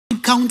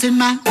counting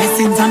my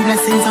blessings on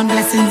blessings on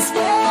blessings.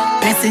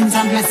 Blessings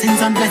on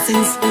blessings on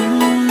blessings.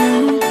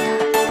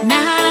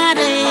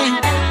 Nadia,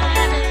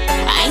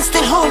 I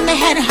still hold my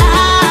head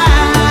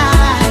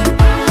high.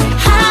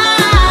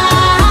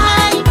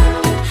 High.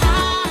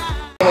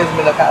 My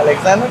name is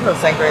Alexander from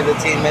St.Croix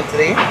Entertainment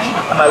today.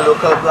 I'm a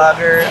local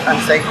blogger on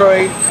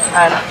St.Croix,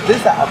 and this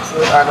is an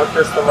absolute honor,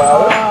 first of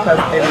all, because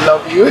I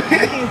love you.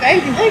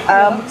 Thank you.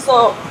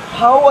 So,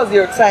 how was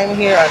your time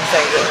here on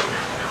St.Croix?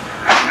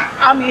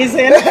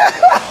 Amazing.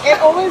 It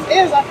always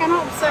is. I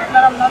cannot upset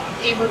that I'm not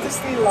able to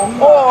stay longer.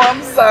 Oh, I'm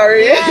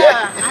sorry.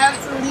 Yeah, I have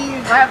to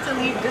leave. I have to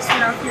leave just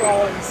in a few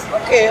hours.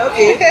 Okay.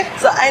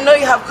 So I know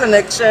you have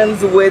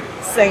connections with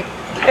St.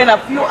 in a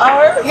few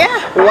hours? Yeah.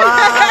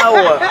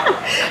 Wow.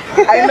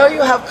 I know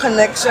you have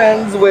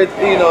connections with,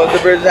 you know, the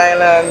British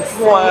Islands,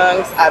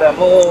 Swanks,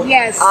 Adamo.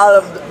 Yes. All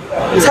of the,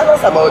 tell us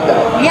about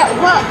that. Yeah,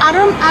 well,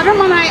 Adam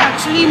and I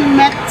actually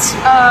met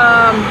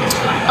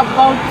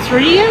about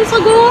 3 years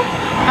ago.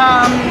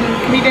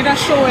 We did a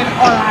show in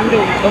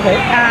Orlando. Okay.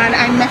 And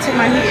I met him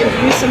and he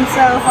introduced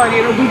himself, and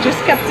you know, we just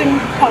kept in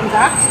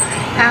contact.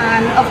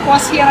 And of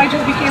course, he and I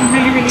just became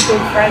really, really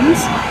good friends.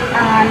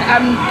 And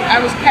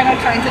I was kind of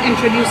trying to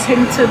introduce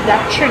him to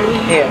that Trinity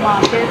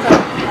market.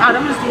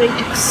 Adam is doing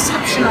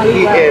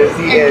exceptionally well.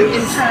 He is.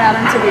 In Trinidad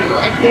and Tobago.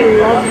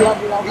 They love.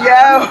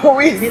 Yeah,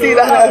 we see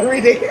that every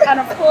day. And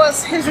of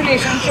course, his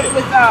relationship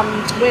with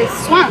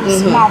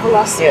Swans,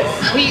 marvelous. Yes.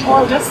 We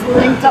all just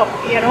linked up,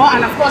 you know.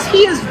 And of course,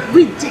 he is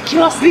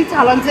ridiculously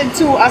talented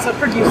too as a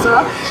producer.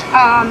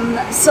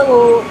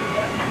 So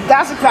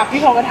that's exactly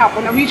how it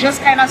happened, and we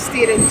just kind of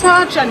stayed in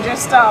touch and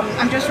just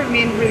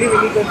remained really,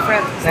 really good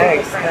friends.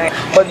 Nice.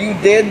 But you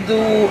did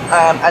do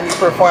and you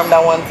performed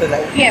that one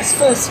tonight. Yes,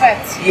 First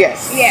Fete.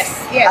 Yes.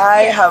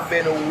 I have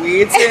been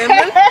waiting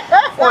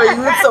for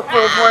you to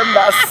perform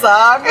that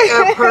song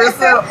in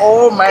person.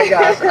 Oh my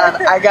gosh!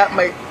 And I got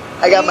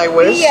my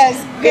wish. Yes,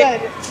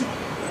 good.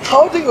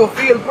 How do you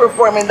feel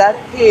performing that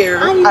here?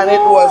 And it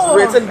was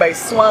written by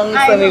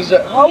Swanks, and it's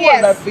just, how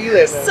was that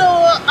feeling?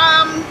 So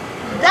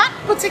that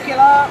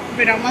particular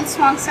rhythm, when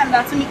Swank sent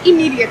that to me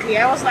immediately,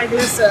 I was like,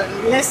 listen,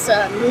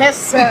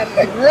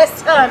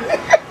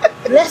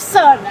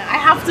 I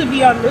have to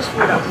be on this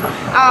rhythm.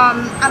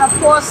 And of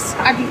course,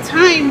 at the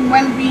time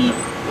when we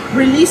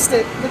released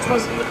it, which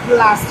was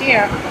last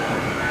year,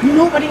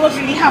 nobody was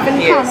really having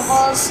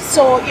carnivals,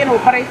 so you know,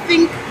 but I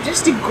think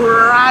just the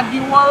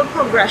gradual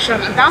progression,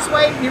 and that's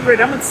why the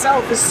rhythm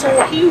itself is so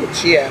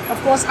huge. Yeah.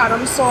 Of course,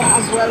 Adam's song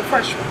as well,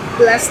 Fresh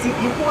Blessed, the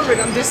whole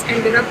rhythm just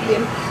ended up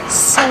being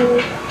so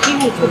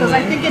huge because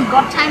I think it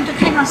got time to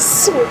kind of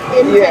soak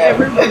into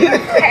everybody's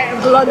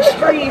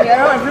bloodstream, you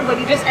know,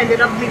 everybody just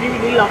ended up really,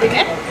 really loving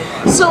it.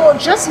 So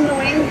just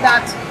knowing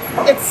that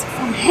it's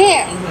from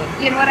here,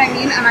 you know what I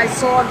mean, and I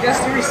saw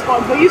just the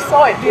response, but you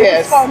saw it, the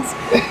response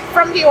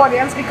from the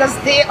audience, because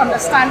they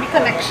understand the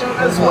connection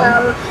as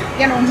well,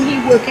 you know, me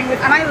working with,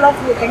 and I love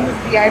working with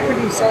VI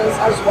producers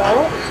as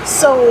well.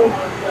 So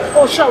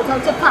shout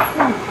out to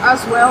Papu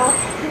as well,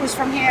 who is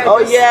from here.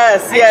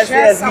 Yes,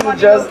 I'm on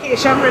the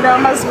location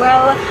rhythm as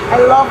well. I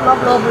love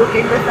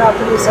working with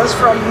producers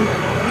from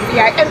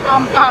VI and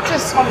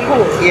artists on the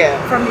whole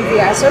from the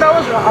VI, so that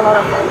was a lot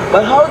of fun.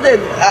 But how did,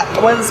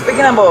 when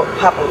speaking about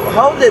Papu,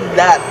 how did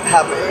that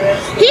happen?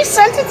 He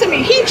sent it to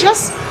me. He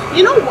just,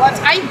 you know what,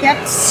 I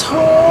get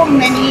so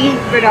many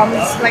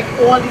rhythms like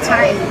all the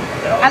time,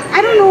 and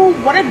I don't know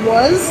what it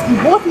was,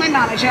 both my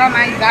manager and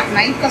I that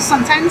night, because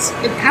sometimes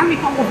it can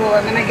become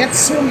overwhelming and I get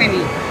so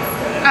many,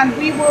 and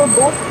we were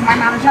both, my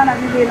manager and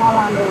I, we were in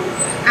Orlando,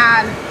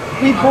 and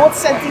we both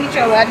said to each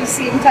other at the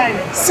same time,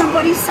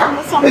 somebody send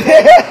us something.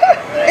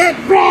 It's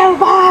real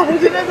bad.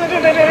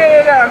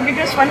 We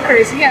just went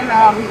crazy, and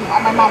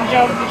my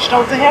manager reached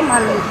out to him,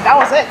 and that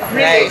was it.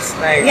 Really.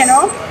 Nice. You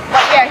know?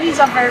 But yeah, he's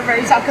a very,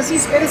 very sad, because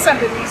he's been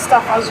sending me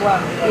stuff as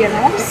well, you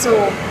know? So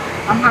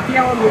I'm happy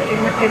I'm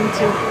working with him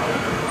too.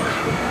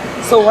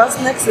 So what's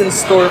next in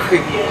store for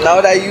you?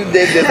 Now that you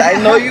did this, I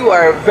know you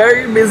are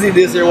very busy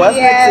this year. What's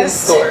next in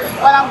store?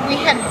 Well,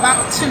 we head back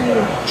to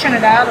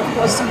Trinidad, of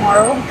course,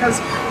 tomorrow, because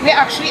we're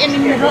actually in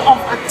the middle of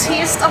a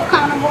taste of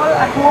carnival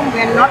at home.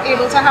 We're not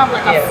able to have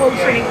like a full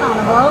training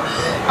carnival,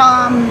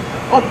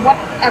 but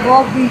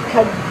whatever we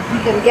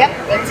can get,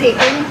 we're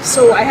taking.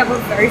 So I have a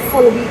very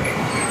full week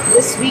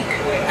this week,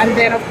 and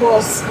then of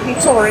course the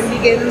touring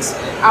begins.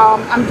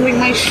 I'm doing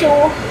my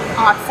show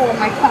for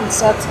my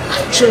concert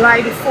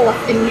July the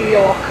 4th in New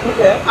York.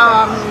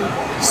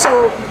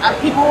 So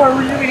people were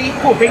really, really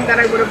hoping that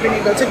I would have been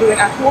able to do it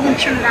at home in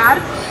Trinidad,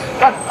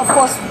 but of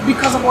course,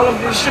 because of all of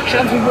the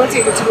restrictions, we weren't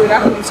able to do it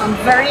at home. So I'm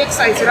very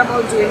excited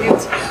about doing it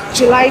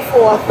July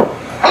 4th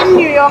in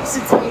New York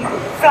City,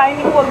 flying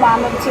the whole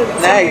band to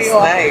New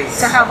York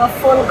to have a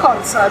full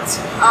concert.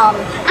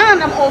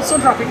 And I'm also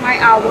dropping my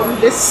album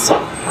this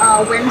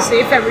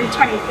Wednesday, February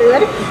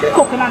 23rd,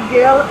 Coconut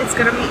Girl. It's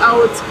going to be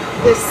out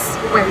this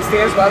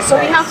Wednesday as well. So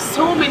we have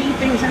so many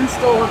things in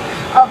store.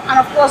 And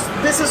of course,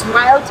 this is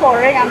while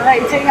touring and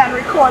writing and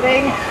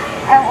recording.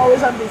 I'm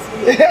always on this.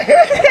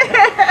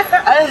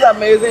 That is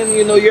amazing.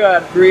 You know, you're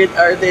a great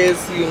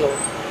artist, you know.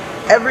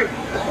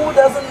 who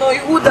doesn't know you?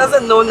 Who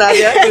doesn't know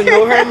Nadia? You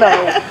know her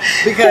now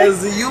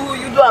because you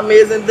do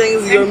amazing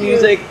things. Your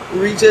music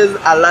reaches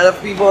a lot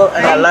of people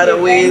in a lot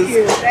of ways.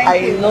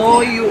 I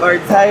know you are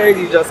tired.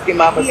 You just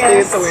came off a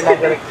stage, so we're not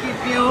gonna keep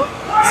you.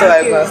 So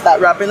I'm gonna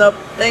start wrapping up.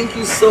 Thank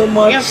you so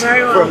much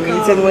for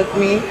meeting with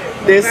me.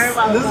 This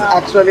is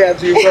actually a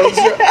dream come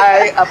true.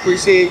 I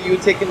appreciate you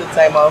taking the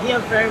time out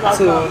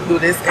to do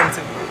this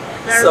interview.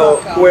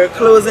 So we're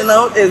closing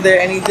out. Is there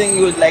anything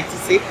you would like to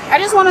say? I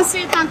just want to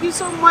say thank you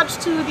so much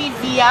to the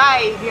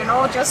VI, you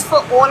know, just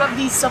for all of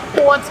these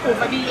supports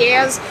over the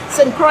years.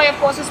 St. Croix, of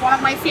course, is one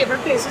of my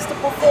favorite places to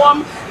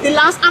perform. And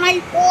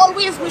I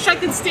always wish I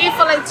could stay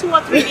for like 2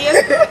 or 3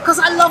 days because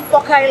I love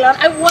Buck Island.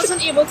 I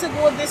wasn't able to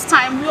go this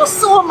time. We were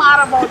so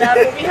mad about that,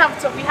 but we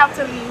have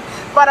to leave.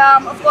 But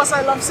of course,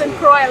 I love St.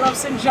 Croix, I love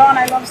St. John,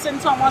 I love St.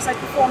 Thomas. I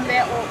perform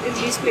there in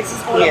these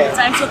places all of the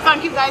time. So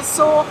thank you guys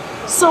so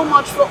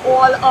much for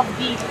all of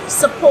the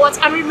support.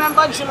 And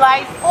remember,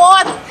 July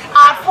 4th,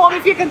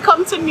 if you can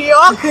come to New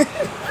York,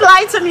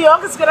 fly to New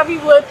York. It's gonna be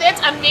worth it.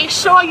 And make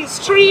sure you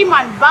stream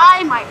and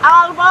buy my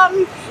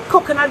album,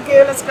 Coconut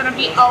Girl. It's gonna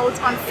be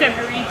out on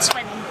February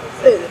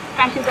 23rd.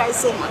 Thank you guys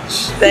so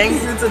much.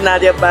 Thank you to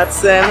Nadia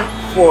Batson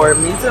for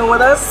meeting with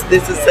us.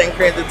 This is St.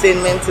 Croix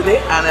Entertainment today,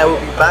 and I will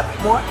be back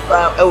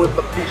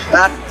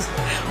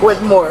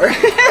with more.